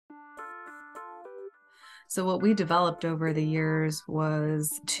So what we developed over the years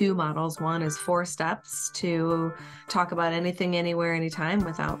was two models. One is 4 steps to talk about anything, anywhere, anytime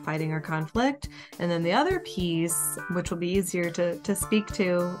without fighting or conflict. And then the other piece, which will be easier to speak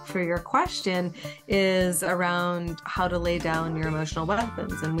to for your question, is around how to lay down your emotional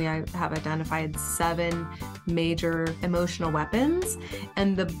weapons. And we have identified 7 major emotional weapons.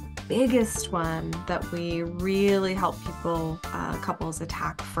 And the biggest one that we really help people, couples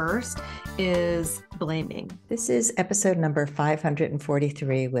attack first is blaming. This is episode number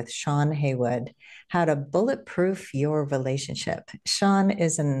 543 with Shawn Haywood, How to Bulletproof Your Relationship. Shawn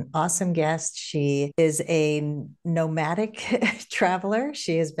is an awesome guest. She is a nomadic traveler.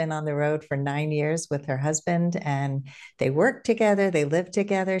 She has been on the road for 9 years with her husband, and they work together, they live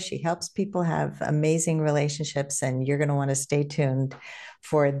together. She helps people have amazing relationships, and you're going to want to stay tuned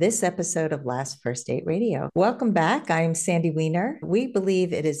for this episode of Last First Date Radio. Welcome back. I'm Sandy Weiner. We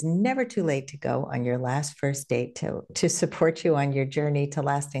believe it is never too late to go on your last first date. To support you on your journey to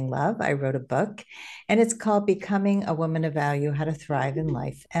lasting love, I wrote a book, and it's called Becoming a Woman of Value, How to Thrive in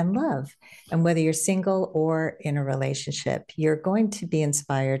Life and Love. And whether you're single or in a relationship, you're going to be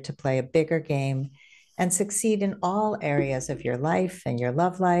inspired to play a bigger game and succeed in all areas of your life and your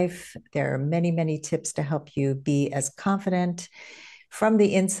love life. There are many, many tips to help you be as confident from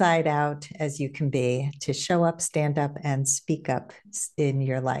the inside out as you can be, to show up, stand up, and speak up in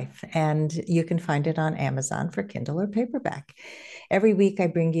your life. And you can find it on Amazon for Kindle or paperback. Every week I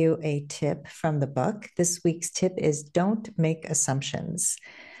bring you a tip from the book. This week's tip is don't make assumptions.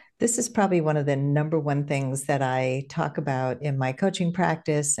 This is probably one of the number one things that I talk about in my coaching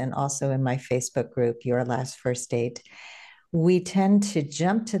practice and also in my Facebook group, Your Last First Date. We tend to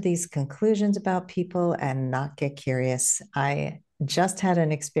jump to these conclusions about people and not get curious. I just had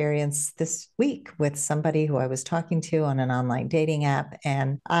an experience this week with somebody who I was talking to on an online dating app.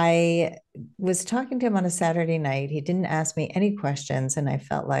 And I was talking to him on a Saturday night. He didn't ask me any questions. And I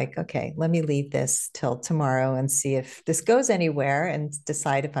felt like, okay, let me leave this till tomorrow and see if this goes anywhere and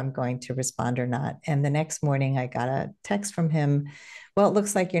decide if I'm going to respond or not. And the next morning, I got a text from him. Well, it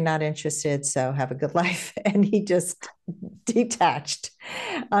looks like you're not interested, so have a good life. And he just detached,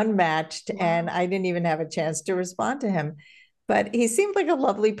 unmatched. And I didn't even have a chance to respond to him. But he seemed like a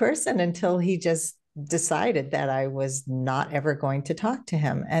lovely person until he just decided that I was not ever going to talk to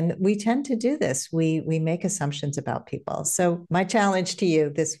him. And we tend to do this. We make assumptions about people. So my challenge to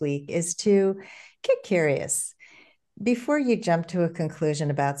you this week is to get curious. Before you jump to a conclusion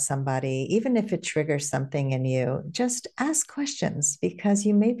about somebody, even if it triggers something in you, just ask questions, because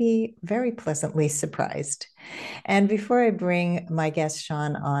you may be very pleasantly surprised. And before I bring my guest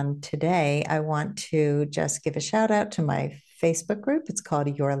Shawn on today, I want to just give a shout out to my Facebook group. It's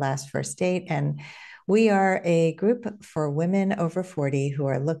called Your Last First Date. And we are a group for women over 40 who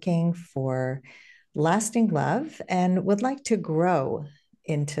are looking for lasting love and would like to grow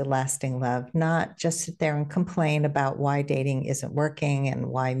into lasting love, not just sit there and complain about why dating isn't working and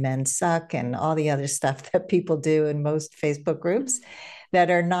why men suck and all the other stuff that people do in most Facebook groups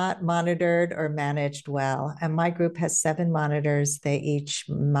that are not monitored or managed well. And my group has 7 monitors. They each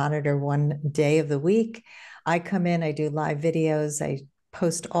monitor one day of the week. I come in, I do live videos, I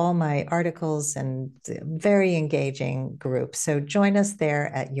post all my articles, and very engaging group. So join us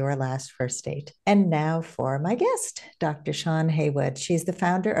there at Your Last First Date. And now for my guest, Dr. Shawn Haywood. She's the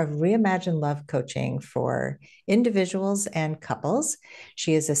founder of Reimagine Love Coaching for individuals and couples.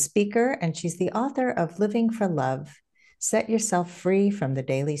 She is a speaker, and she's the author of Living for Love. Set yourself free from the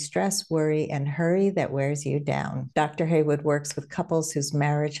daily stress, worry, and hurry that wears you down. Dr. Haywood works with couples whose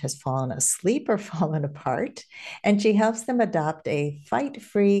marriage has fallen asleep or fallen apart, and she helps them adopt a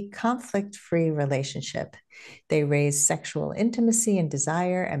fight-free, conflict-free relationship. They raise sexual intimacy and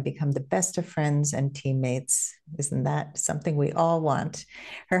desire and become the best of friends and teammates. Isn't that something we all want?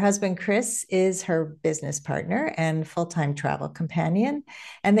 Her husband, Chris, is her business partner and full-time travel companion,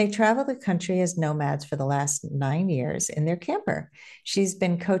 and they travel the country as nomads for the last 9 years in their camper. She's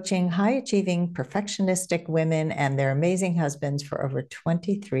been coaching high-achieving, perfectionistic women and their amazing husbands for over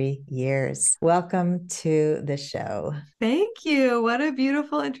 23 years. Welcome to the show. Thank you. What a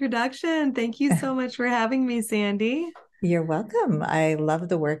beautiful introduction. Thank you so much for having me, Sandy. You're welcome. I love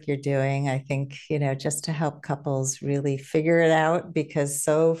the work you're doing. I think, just to help couples really figure it out, because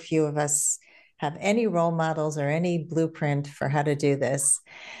so few of us have any role models or any blueprint for how to do this.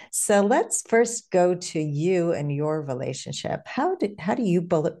 So let's first go to you and your relationship. How do you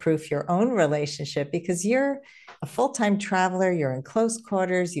bulletproof your own relationship? Because you're a full-time traveler, you're in close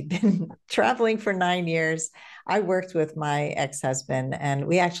quarters, you've been traveling for 9 years. I worked with my ex-husband and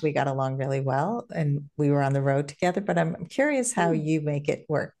we actually got along really well and we were on the road together, but I'm curious how you make it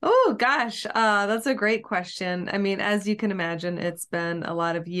work. Oh gosh, that's a great question. I mean, as you can imagine, it's been a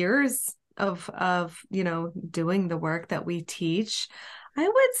lot of years of doing the work that we teach. I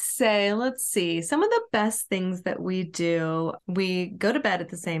would say, let's see, some of the best things that we do, we go to bed at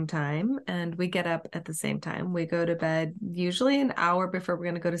the same time and we get up at the same time. We go to bed usually an hour before we're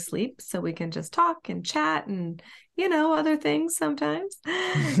going to go to sleep so we can just talk and chat and, other things sometimes.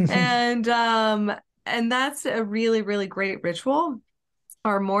 And and that's a really, really great ritual.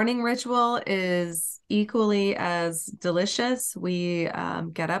 Our morning ritual is equally as delicious. We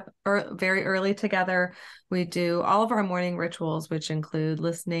get up very early together. We do all of our morning rituals, which include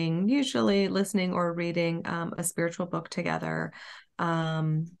usually listening or reading a spiritual book together,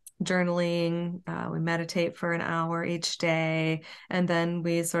 journaling. We meditate for an hour each day, and then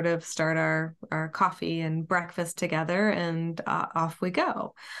we sort of start our coffee and breakfast together, and off we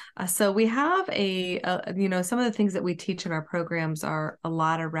go. So we have some of the things that we teach in our programs are a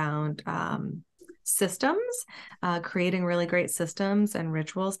lot around systems, creating really great systems and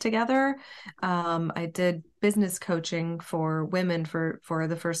rituals together. I did business coaching for women for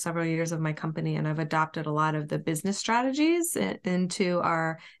the first several years of my company, and I've adopted a lot of the business strategies into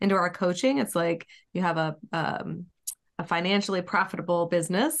our coaching. It's like you have a financially profitable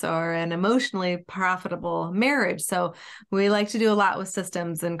business or an emotionally profitable marriage. So we like to do a lot with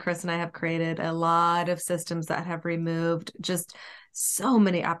systems, and Chris and I have created a lot of systems that have removed just so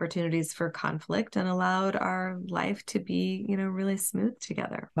many opportunities for conflict and allowed our life to be, really smooth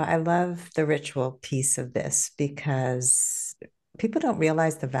together. Well, I love the ritual piece of this because people don't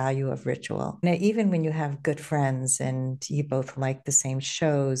realize the value of ritual. Now, even when you have good friends and you both like the same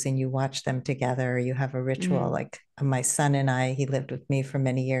shows and you watch them together, you have a ritual. Like my son and I, he lived with me for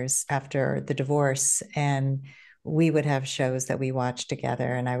many years after the divorce, and we would have shows that we watched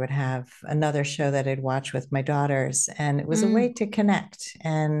together, and I would have another show that I'd watch with my daughters. And it was a way to connect,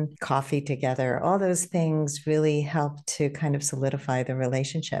 and coffee together. All those things really help to kind of solidify the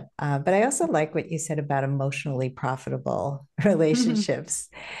relationship. But I also like what you said about emotionally profitable relationships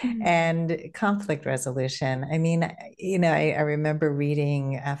and conflict resolution. I mean, I remember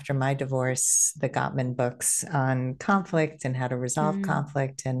reading after my divorce the Gottman books on conflict and how to resolve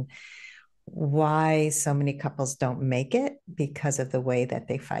conflict, and why so many couples don't make it because of the way that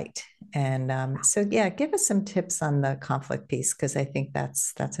they fight. And so, yeah, give us some tips on the conflict piece because I think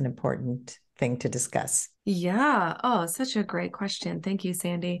that's an important thing to discuss. Yeah. Oh, such a great question. Thank you,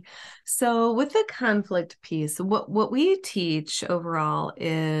 Sandy. So with the conflict piece, what we teach overall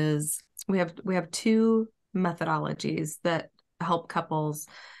is we have two methodologies that help couples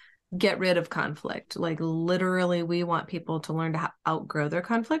get rid of conflict. Like literally, we want people to learn to outgrow their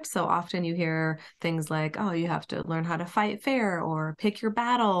conflict. So often you hear things like, oh, you have to learn how to fight fair or pick your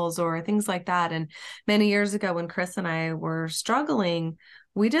battles or things like that. And many years ago, when Chris and I were struggling,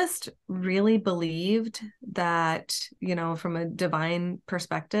 we just really believed that, from a divine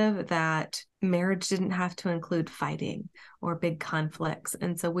perspective, that marriage didn't have to include fighting or big conflicts.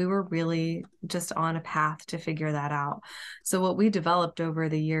 And so we were really just on a path to figure that out. So what we developed over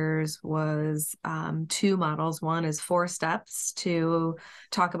the years was two models. One is 4 steps to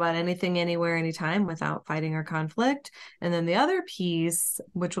talk about anything, anywhere, anytime without fighting or conflict. And then the other piece,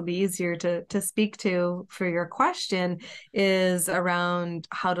 which will be easier to speak to for your question, is around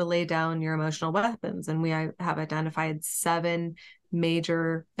how to lay down your emotional weapons. And we have identified 7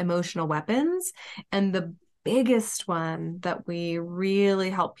 major emotional weapons. And the biggest one that we really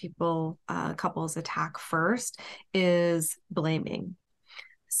help couples attack first is blaming.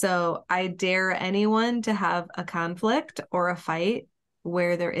 So I dare anyone to have a conflict or a fight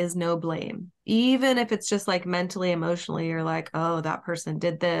where there is no blame, even if it's just like mentally, emotionally, you're like, oh, that person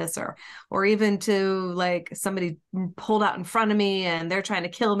did this, or even to like somebody pulled out in front of me and they're trying to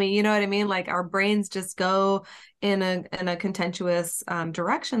kill me. You know what I mean? Like our brains just go in a contentious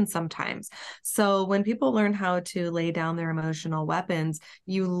direction sometimes. So when people learn how to lay down their emotional weapons,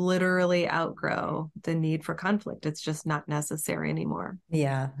 you literally outgrow the need for conflict. It's just not necessary anymore.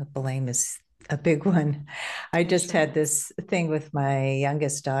 Yeah, the blame is a big one. I just had this thing with my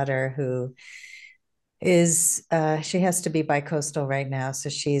youngest daughter who is she has to be bicoastal right now, so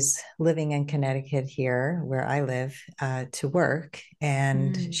she's living in Connecticut here where I live to work,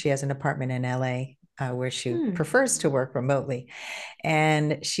 and she has an apartment in LA where she prefers to work remotely.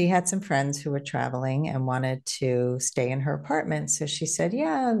 And she had some friends who were traveling and wanted to stay in her apartment. So she said,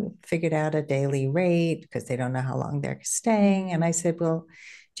 yeah, figured out a daily rate because they don't know how long they're staying. And I said, well,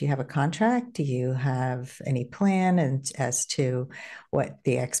 do you have a contract? Do you have any plan and as to what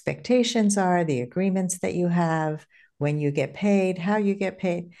the expectations are, the agreements that you have, when you get paid, how you get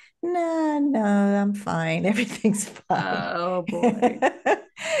paid? No, no, I'm fine. Everything's fine. Oh boy.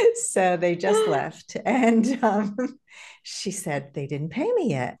 So they just left. And she said they didn't pay me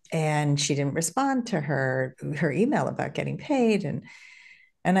yet. And she didn't respond to her email about getting paid.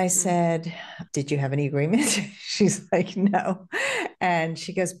 And I said, did you have any agreement? She's like, no. And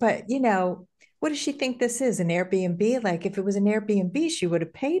she goes, but what does she think this is? An Airbnb? Like if it was an Airbnb, she would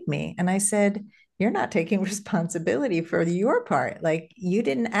have paid me. And I said, you're not taking responsibility for your part. Like you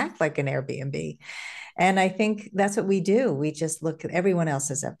didn't act like an Airbnb. And I think that's what we do. We just look at everyone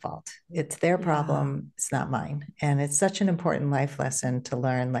else as at fault. It's their Yeah. problem. It's not mine. And it's such an important life lesson to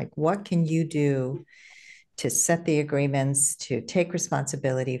learn, like, what can you do to set the agreements, to take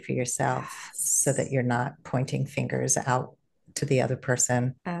responsibility for yourself so that Yes. you're not pointing fingers out to the other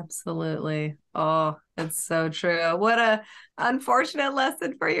person. Absolutely. Oh, it's so true. What a unfortunate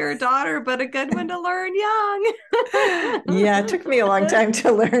lesson for your daughter, but a good one to learn young. Yeah, it took me a long time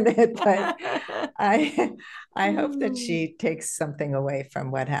to learn it, but I I hope that she takes something away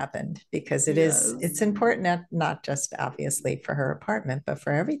from what happened because it's Yes. important not just obviously for her apartment, but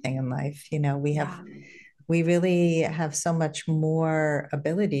for everything in life. Yeah. We really have so much more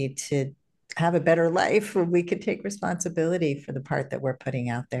ability to have a better life where we could take responsibility for the part that we're putting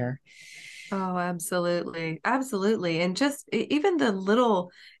out there. Oh, absolutely. Absolutely. And just even the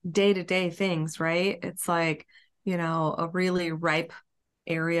little day-to-day things, right? It's like, a really ripe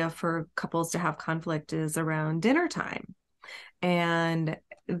area for couples to have conflict is around dinner time. And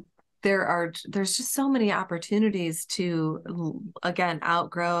there's just so many opportunities to again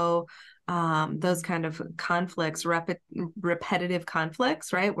outgrow those kind of conflicts, repetitive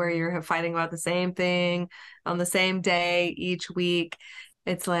conflicts, right, where you're fighting about the same thing on the same day each week.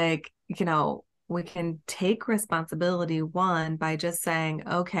 It's like, we can take responsibility, one, by just saying,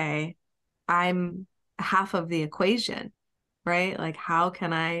 okay, I'm half of the equation, right? Like, how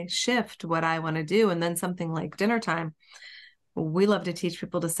can I shift what I want to do? And then something like dinner time, we love to teach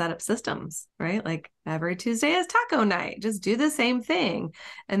people to set up systems, right? Like every Tuesday is taco night, just do the same thing.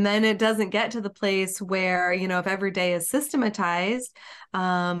 And then it doesn't get to the place where, if every day is systematized,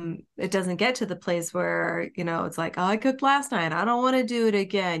 it doesn't get to the place where, it's like, oh, I cooked last night, I don't want to do it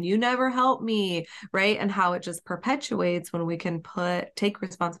again. You never help me, right? And how it just perpetuates when we can take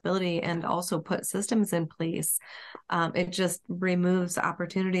responsibility and also put systems in place. It just removes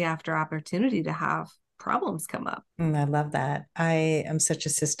opportunity after opportunity to have problems come up. I love that. I am such a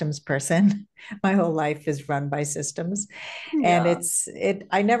systems person. My whole life is run by systems. And Yeah.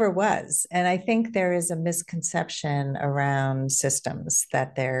 I never was. And I think there is a misconception around systems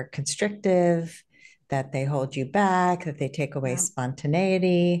that they're constrictive, that they hold you back, that they take away Yeah.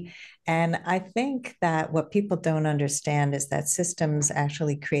 spontaneity. And I think that what people don't understand is that systems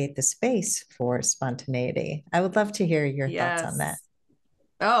actually create the space for spontaneity. I would love to hear your thoughts on that. Yes.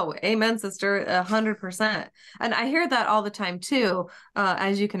 Oh, amen, sister, 100%. And I hear that all the time too.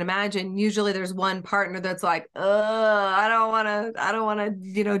 As you can imagine, usually there's one partner that's like, I don't want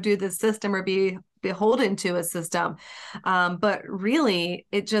to, do this system or be beholden to a system. But really,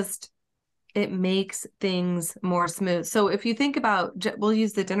 it makes things more smooth. So if you think about, we'll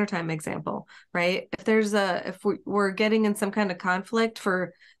use the dinner time example, right? If we're getting in some kind of conflict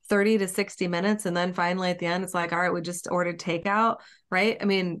for 30 to 60 minutes, and then finally at the end, it's like, all right, we just ordered takeout, right? I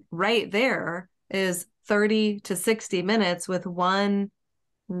mean, right there is 30 to 60 minutes with one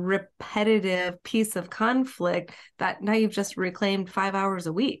repetitive piece of conflict that now you've just reclaimed 5 hours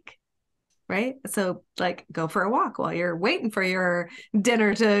a week, right? So like go for a walk while you're waiting for your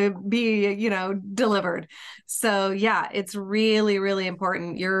dinner to be, delivered. So yeah, it's really, really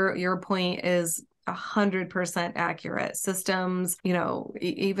important. Your point is 100% accurate. Systems,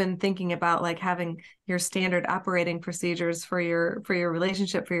 even thinking about like having your standard operating procedures for your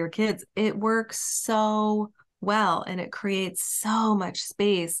relationship, for your kids, it works so well and it creates so much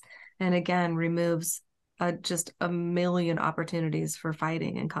space and again removes just a million opportunities for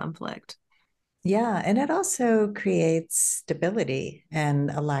fighting and conflict. Yeah, and it also creates stability and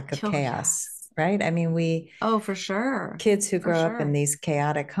a lack of Oh, chaos, yes. right? I mean, we Oh, for sure. kids who For grow up in sure. these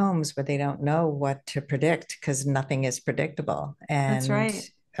chaotic homes where they don't know what to predict because nothing is predictable. That's And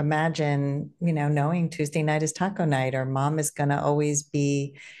right. imagine, knowing Tuesday night is taco night, or mom is going to always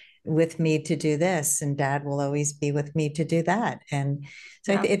be with me to do this, and dad will always be with me to do that. And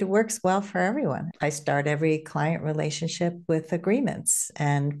so Yeah. it works well for everyone. I start every client relationship with agreements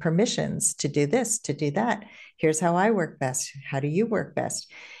and permissions to do this, to do that. Here's how I work best. How do you work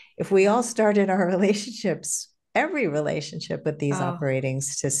best? If we Yeah. all started our relationships every relationship with these Oh, operating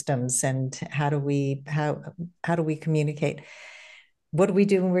systems. And how do we communicate? What do we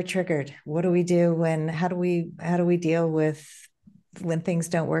do when we're triggered? What do we do when how do we deal with when things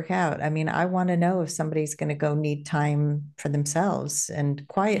don't work out? I mean, I want to know if somebody's going to go need time for themselves and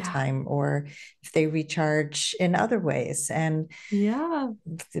quiet yeah. time, or if they recharge in other ways. And Yeah,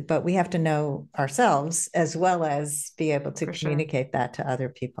 but we have to know ourselves as well as be able to for sure. communicate that to other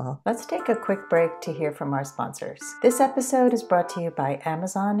people. Let's take a quick break to hear from our sponsors. This episode is brought to you by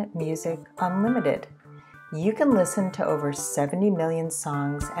Amazon Music Unlimited. You can listen to over 70 million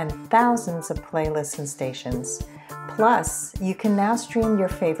songs and thousands of playlists and stations. Plus, you can now stream your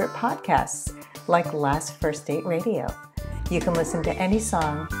favorite podcasts like Last First Date Radio. You can listen to any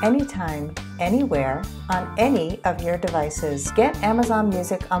song, anytime, anywhere, on any of your devices. Get Amazon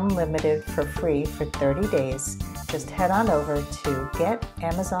Music Unlimited for free for 30 days. Just head on over to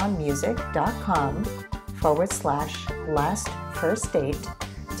getamazonmusic.com/last first date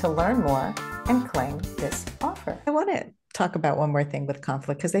to learn more and claim this offer. I want to talk about one more thing with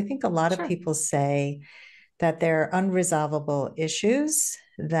conflict, because I think a lot of Sure. people say that there are unresolvable issues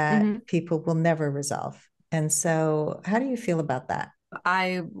that Hmm. people will never resolve. And so, how do you feel about that?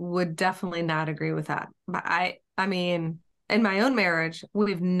 I would definitely not agree with that. But I mean, in my own marriage,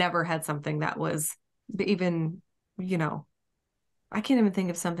 we've never had something that was even, you know, I can't even think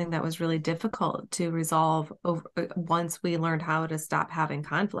of something that was really difficult to resolve once we learned how to stop having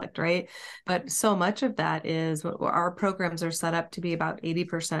conflict, right? But so much of that is what our programs are set up to be about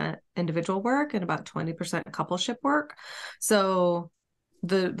 80% individual work and about 20% coupleship work. So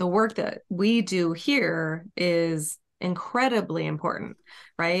the work that we do here is incredibly important,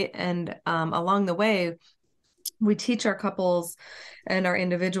 right? And along the way, we teach our couples and our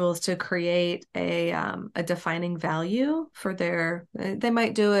individuals to create a defining value for their, they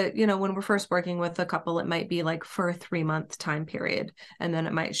might do it, when we're first working with a couple, it might be like for a 3 month time period, and then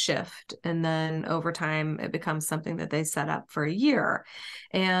it might shift, and then over time it becomes something that they set up for a year.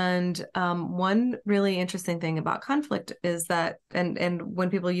 And one really interesting thing about conflict is that, and when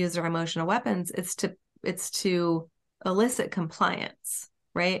people use their emotional weapons, it's to elicit compliance,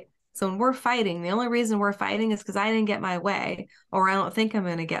 right? So when we're fighting, the only reason we're fighting is because I didn't get my way, or I don't think I'm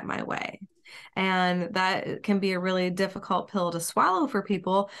going to get my way. And that can be a really difficult pill to swallow for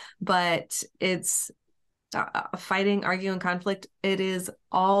people, but it's fighting, arguing, conflict, it is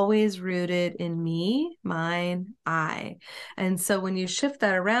always rooted in me, mine, I. And so when you shift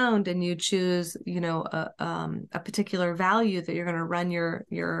that around and you choose, a particular value that you're going to run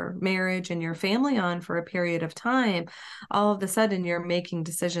your marriage and your family on for a period of time, all of a sudden you're making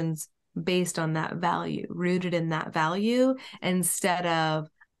decisions based on that value, rooted in that value, instead of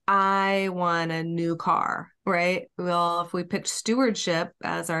I want a new car, right? Well, if we pick stewardship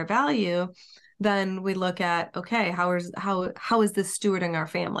as our value, then we look at, okay, how is this stewarding our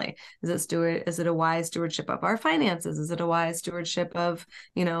family? Is it a wise stewardship of our finances? Is it a wise stewardship of,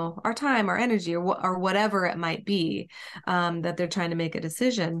 our time, our energy, or whatever it might be, that they're trying to make a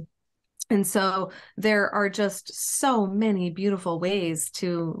decision. And so there are just so many beautiful ways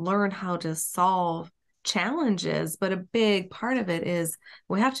to learn how to solve challenges, but a big part of it is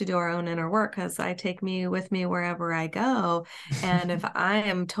we have to do our own inner work, because I take me with me wherever I go. And if I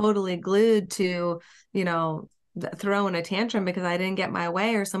am totally glued to, you know, throwing a tantrum because I didn't get my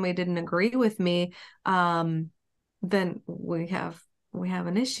way or somebody didn't agree with me, then we have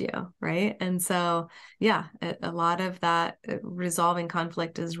an issue, right? And so, yeah, a lot of that resolving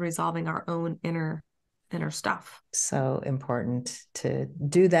conflict is resolving our own inner stuff. So important to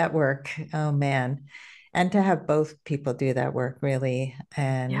do that work. Oh man. And to have both people do that work, really.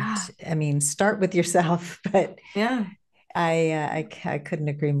 And Yeah, I mean, start with yourself, but yeah. I couldn't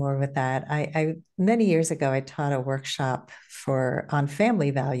agree more with that. I many years ago I taught a workshop for on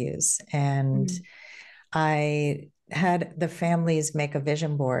family values, and Mm, I had the families make a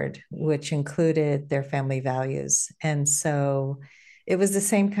vision board which included their family values. And so it was the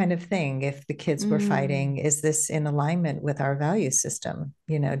same kind of thing. If the kids were mm. fighting, is this in alignment with our value system?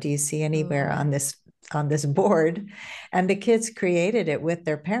 Do you see anywhere Totally. on this board? And the kids created it with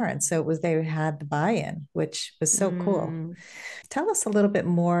their parents. So it was they had the buy-in, which was so cool. Mm. Tell us a little bit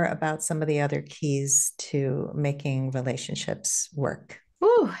more about some of the other keys to making relationships work.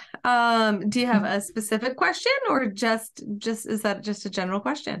 Ooh, do you have a specific question, or just is that just a general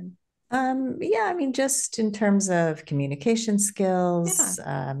question? Yeah, I mean, just in terms of communication Yeah. skills,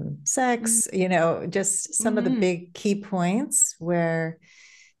 sex, just some of the Mm-hmm. big key points where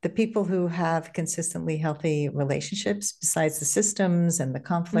the people who have consistently healthy relationships, besides the systems and the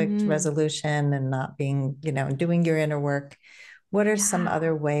conflict Mm-hmm. resolution and not being, doing your inner work, What are some Yeah.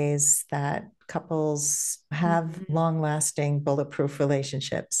 other ways that couples have Mhm. long-lasting bulletproof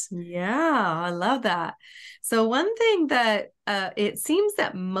relationships? Yeah, I love that. So one thing that it seems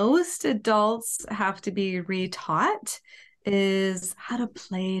that most adults have to be retaught is how to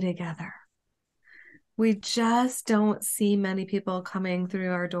play together. We just don't see many people coming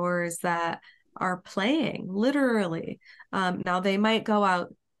through our doors that are playing, literally. Now, they might go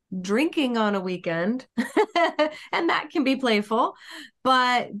out drinking on a weekend, and that can be playful,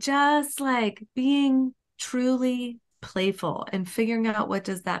 but just like being truly playful and figuring out what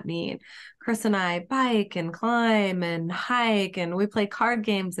does that mean. Chris and I bike and climb and hike, and we play card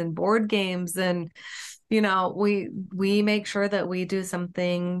games and board games, and we make sure that we do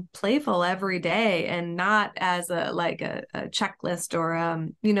something playful every day, and not as a checklist, or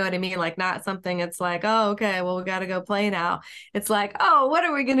you know what I mean, like not something it's like, oh, okay, well, we got to go play now. It's like, oh, what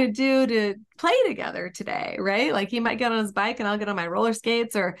are we going to do to play together today, right? Like he might get on his bike and I'll get on my roller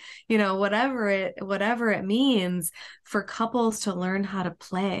skates, or whatever it means for couples to learn how to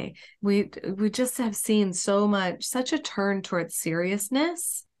play. We just have seen such a turn towards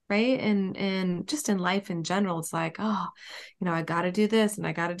seriousness, right? And just in life in general, it's like, oh, I got to do this and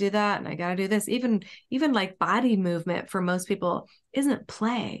I got to do that and I got to do this. Even like body movement for most people isn't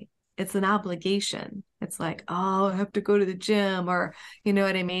play. It's an obligation. It's like, oh, I have to go to the gym, or you know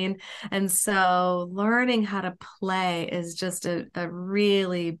what I mean? And so learning how to play is just a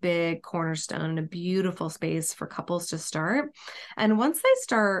really big cornerstone and a beautiful space for couples to start. And once they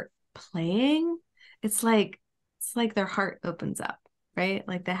start playing, it's like their heart opens up, right?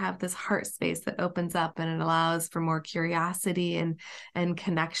 Like they have this heart space that opens up, and it allows for more curiosity and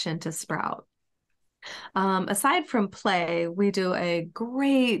connection to sprout. Aside from play, we do a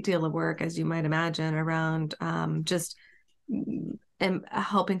great deal of work, as you might imagine, around just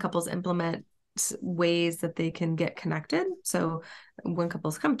helping couples implement ways that they can get connected. So when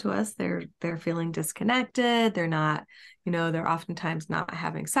couples come to us, they're feeling disconnected. They're not, they're oftentimes not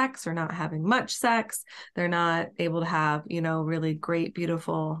having sex or not having much sex. They're not able to have, really great,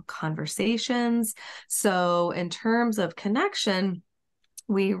 beautiful conversations. So in terms of connection,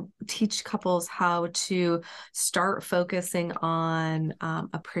 we teach couples how to start focusing on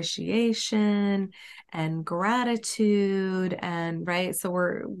appreciation and gratitude, and right. So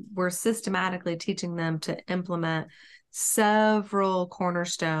we're systematically teaching them to implement several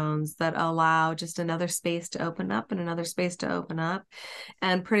cornerstones that allow just another space to open up and another space to open up.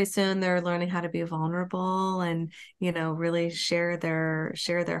 And pretty soon they're learning how to be vulnerable and really share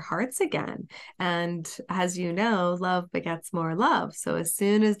their hearts again. And as you know, love begets more love. So as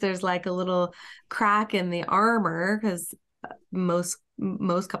soon as there's like a little crack in the armor, because most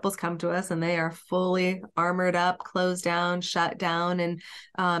couples come to us and they are fully armored up, closed down, shut down in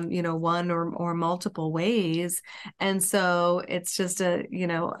one or multiple ways. And so it's just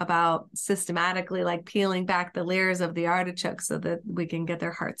about systematically like peeling back the layers of the artichoke so that we can get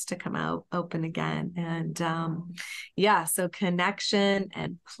their hearts to come out open again. And so connection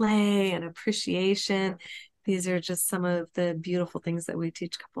and play and appreciation, these are just some of the beautiful things that we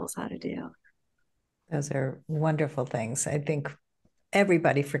teach couples how to do. Those are wonderful things. I think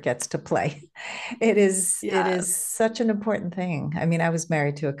everybody forgets to play. It is Yes. such an important thing. I mean, I was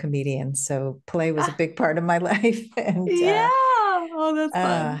married to a comedian, so play was a big part of my life, and Yeah. Oh, that's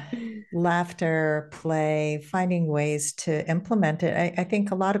uh, fun. laughter, play, finding ways to implement it. I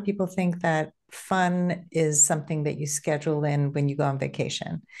think a lot of people think that fun is something that you schedule in when you go on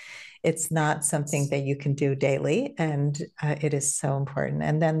vacation. It's not something that you can do daily, and it is so important.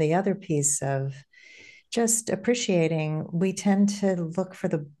 And then the other piece of just appreciating, we tend to look for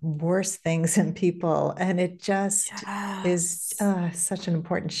the worst things in people, and it just is Yes. such an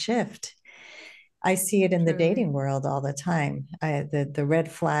important shift. I see it in the dating Truly. world all the time. The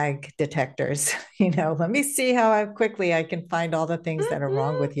red flag detectors. Let me see how quickly I can find all the things that are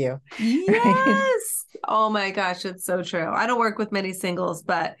wrong Mhm. with you, right? Yes. Oh my gosh, it's so true. I don't work with many singles,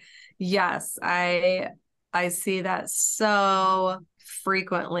 but yes, I see that so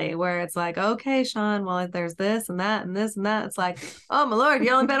frequently, where it's like, okay, Shawn, well, there's this and that and this and that. It's like, oh my Lord,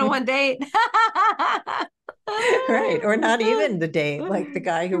 you only been on one date. Right. Or not even the date, like the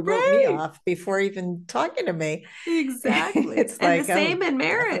guy who wrote me Right. off before even talking to me. Exactly. It's And the like, same oh, in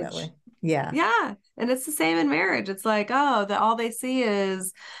marriage. definitely. Yeah. Yeah. And it's the same in marriage. It's like, oh, all they see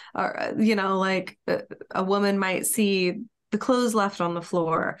is, like a woman might see the clothes left on the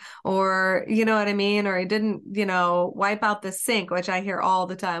floor, or, you know what I mean? Or he didn't, wipe out the sink, which I hear all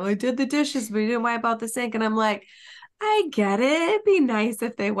the time. I did the dishes, but he didn't wipe out the sink. And I'm like, I get it. It'd be nice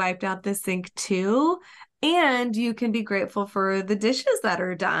if they wiped out the sink too. And you can be grateful for the dishes that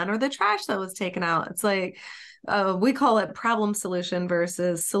are done or the trash that was taken out. It's like, we call it problem solution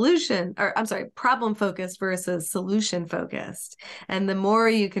versus solution, or I'm sorry, problem focused versus solution focused. And the more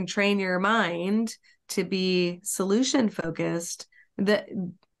you can train your mind to be solution focused, that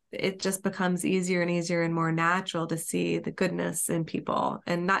it just becomes easier and easier and more natural to see the goodness in people,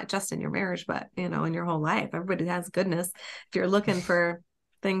 and not just in your marriage, but in your whole life. Everybody has goodness. If you're looking for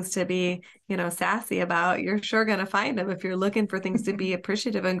things to be, sassy about, you're sure going to find them. If you're looking for things to be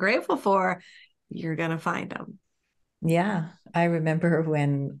appreciative and grateful for, you're going to find them. Yeah, I remember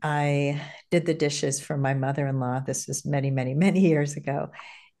when I did the dishes for my mother-in-law. This was many, many, many years ago.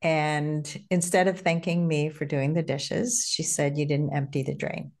 And instead of thanking me for doing the dishes, she said, "You didn't empty the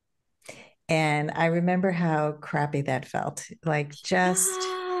drain." And I remember how crappy that felt. Like, just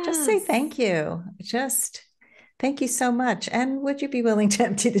say Yes. thank you. Just thank you so much. And would you be willing to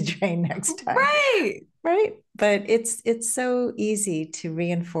empty the drain next time? Right. Right. But it's so easy to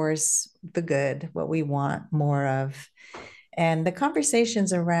reinforce the good, what we want more of. And the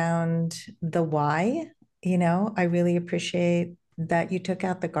conversations around the why, I really appreciate that you took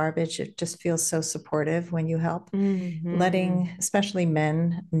out the garbage. It just feels so supportive when you help. Mm-hmm. Letting, especially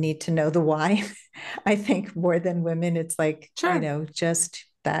men, need to know the why. I think more than women, it's like, Sure. just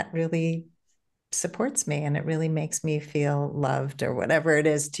that really supports me and it really makes me feel loved or whatever it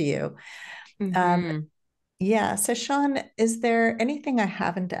is to you. Um, Mm-hmm. yeah. So, Shawn, is there anything I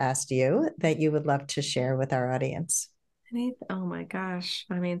haven't asked you that you would love to share with our audience? Oh my gosh.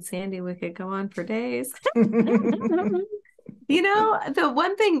 I mean, Sandy, we could go on for days. Yeah. The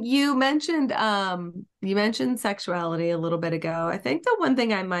one thing you mentioned sexuality a little bit ago. I think the one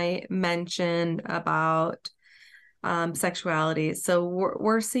thing I might mention about sexuality. So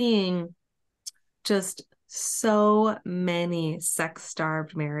we're seeing just so many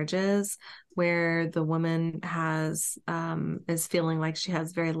sex-starved marriages where the woman is feeling like she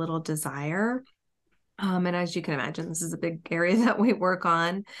has very little desire. And as you can imagine, this is a big area that we work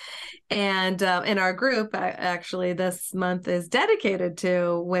on. And in our group, actually, this month is dedicated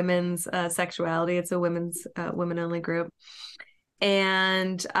to women's sexuality. It's a women only group.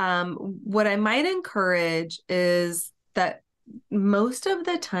 And what I might encourage is that most of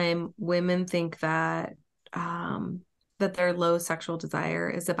the time, women think that their low sexual desire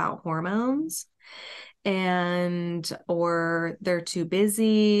is about hormones, and or they're too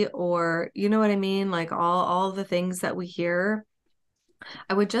busy, or you know what I mean, like all the things that we hear.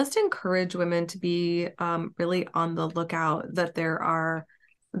 I would just encourage women to be really on the lookout that there are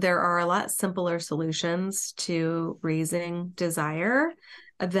a lot simpler solutions to raising desire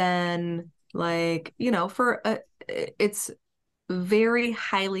than, like, it's very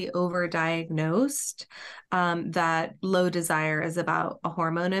highly overdiagnosed, that low desire is about a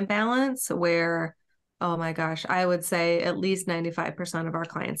hormone imbalance, where, oh my gosh, I would say at least 95% of our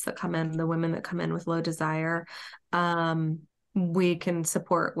clients that come in, the women that come in with low desire, um, we can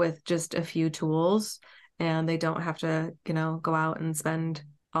support with just a few tools, and they don't have to, go out and spend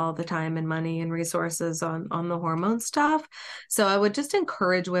all the time and money and resources on the hormone stuff. So I would just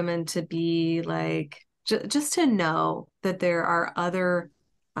encourage women to be like, just to know that there are other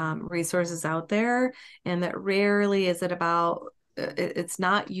resources out there, and that rarely is it about, it's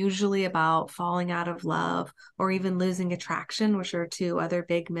not usually about falling out of love or even losing attraction, which are two other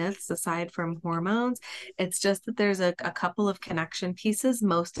big myths aside from hormones. It's just that there's a couple of connection pieces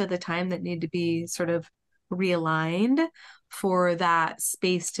most of the time that need to be sort of realigned for that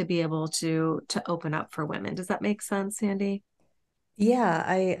space to be able to open up for women. Does that make sense, Sandy? Yeah,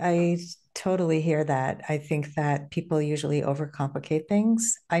 I totally hear that. I think that people usually overcomplicate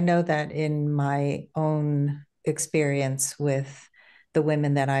things. I know that in my own experience with the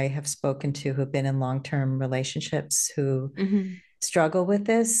women that I have spoken to who've been in long-term relationships who Mm-hmm. struggle with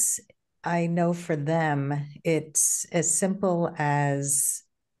this, I know for them it's as simple as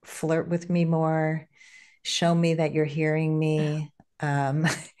flirt with me more, show me that you're hearing me. Um,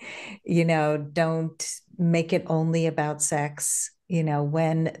 don't make it only about sex.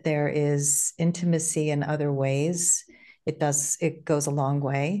 When there is intimacy in other ways, it goes a long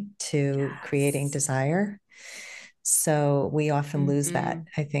way to creating Yes. desire. So we often lose that.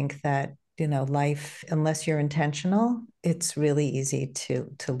 Mm-hmm. I think that, life, unless you're intentional, it's really easy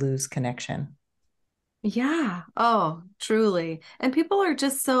to lose connection. Yeah. Oh, truly. And people are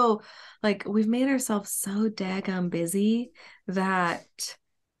just so, like, we've made ourselves so daggum busy that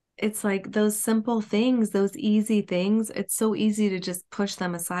it's like those simple things, those easy things, it's so easy to just push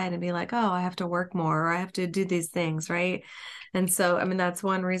them aside and be like, oh, I have to work more, or I have to do these things, right? And so, I mean, that's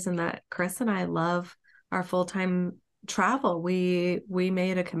one reason that Chris and I love our full-time travel. We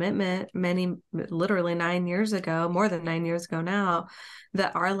made a commitment literally 9 years ago, more than 9 years ago now,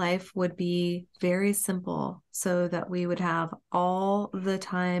 that our life would be very simple so that we would have all the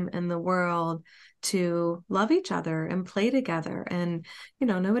time in the world to love each other and play together. And,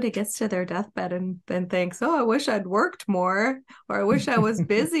 nobody gets to their deathbed and thinks, oh, I wish I'd worked more, or I wish I was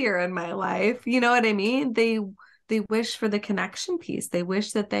busier in my life. You know what I mean? They wish for the connection piece. They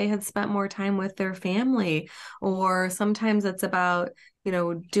wish that they had spent more time with their family, or sometimes it's about,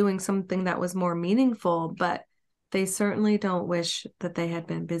 doing something that was more meaningful, but they certainly don't wish that they had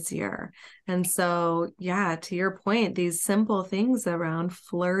been busier. And so, yeah, to your point, these simple things around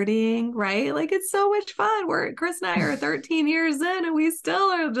flirting, right? Like, it's so much fun. Chris and I are 13 years in, and we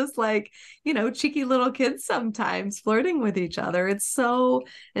still are just like, cheeky little kids sometimes flirting with each other. It's so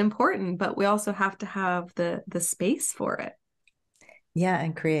important, but we also have to have the space for it. Yeah,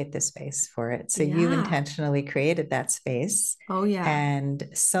 and create the space for it. So you Yeah. intentionally created that space. Oh, yeah. And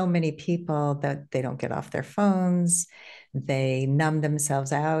so many people that they don't get off their phones, they numb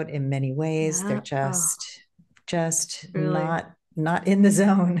themselves out in many ways. Yeah. They're Oh, just truly. not in the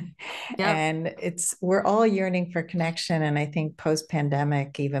zone. Yep. And we're all yearning for connection. And I think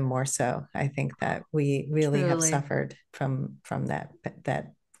post-pandemic, even more so. I think that we really have Truly. suffered from that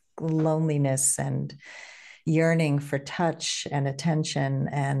loneliness and yearning for touch and attention.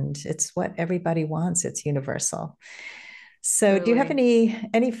 And it's what everybody wants. It's universal. So do you have Truly.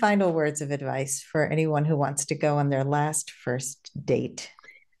 any final words of advice for anyone who wants to go on their last first date?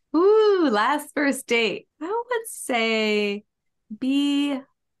 Ooh, last first date. I would say be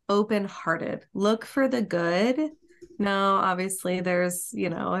open-hearted. Look for the good. No, obviously there's,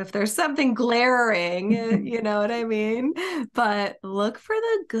 if there's something glaring, you know what I mean? But look for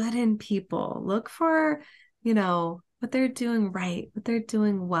the good in people. Look for, what they're doing right, what they're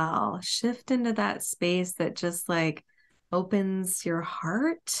doing well. Shift into that space that just like opens your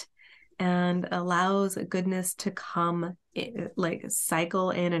heart and allows goodness to come like cycle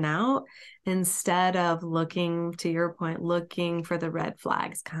in and out, instead of looking, to your point, looking for the red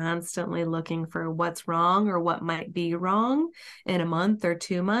flags, constantly looking for what's wrong or what might be wrong in a month or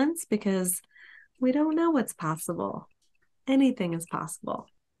 2 months, because we don't know what's possible. Anything is possible.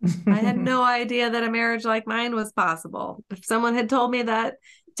 I had no idea that a marriage like mine was possible. If someone had told me that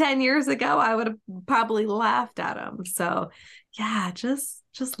 10 years ago, I would have probably laughed at them. So, yeah, just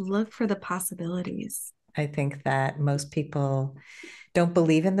look for the possibilities. I think that most people don't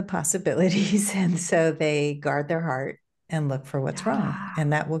believe in the possibilities. And so they guard their heart and look for what's wrong. Yeah,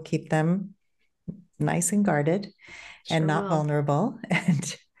 And that will keep them nice and guarded and sure not will. vulnerable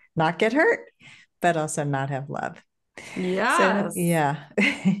and not get hurt, but also not have love. So, Yes. yeah.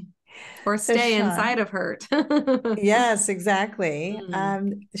 Or So, stay inside Shawn, of hurt. yes, exactly.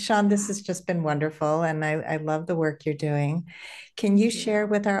 Mm, Shawn, this yeah. has just been wonderful, and I love the work you're doing. Can you Thank share you.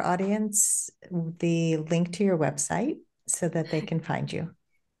 with our audience the link to your website so that they can find you?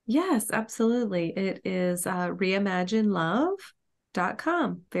 Yes, absolutely. It is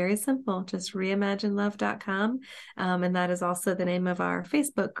reimaginelove.com. Very simple, just reimaginelove.com. And that is also the name of our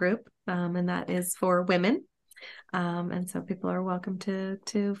Facebook group, and that is for women. And so people are welcome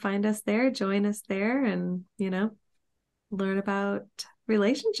to find us there, join us there, and learn about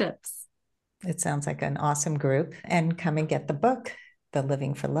relationships. It sounds like an awesome group. And come and get the book, the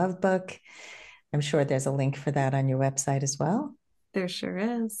Living for Love book. I'm sure there's a link for that on your website as well. There sure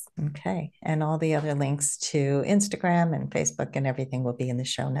is. Okay. And all the other links to Instagram and Facebook and everything will be in the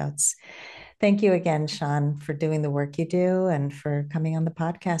show notes. Thank you again, Shawn, for doing the work you do and for coming on the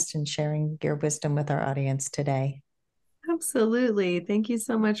podcast and sharing your wisdom with our audience today. Absolutely. Thank you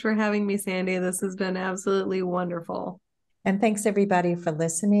so much for having me, Sandy. This has been absolutely wonderful. And thanks everybody for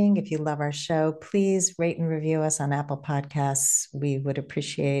listening. If you love our show, please rate and review us on Apple Podcasts. We would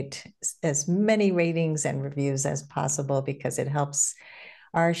appreciate as many ratings and reviews as possible because it helps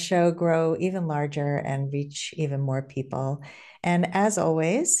our show grow even larger and reach even more people. And as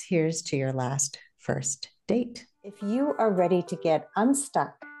always, here's to your last first date. If you are ready to get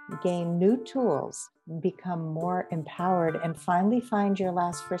unstuck, gain new tools, become more empowered, and finally find your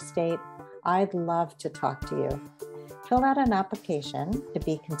last first date, I'd love to talk to you. Fill out an application to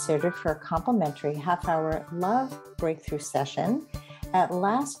be considered for a complimentary half-hour love breakthrough session at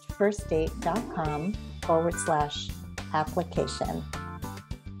lastfirstdate.com/application.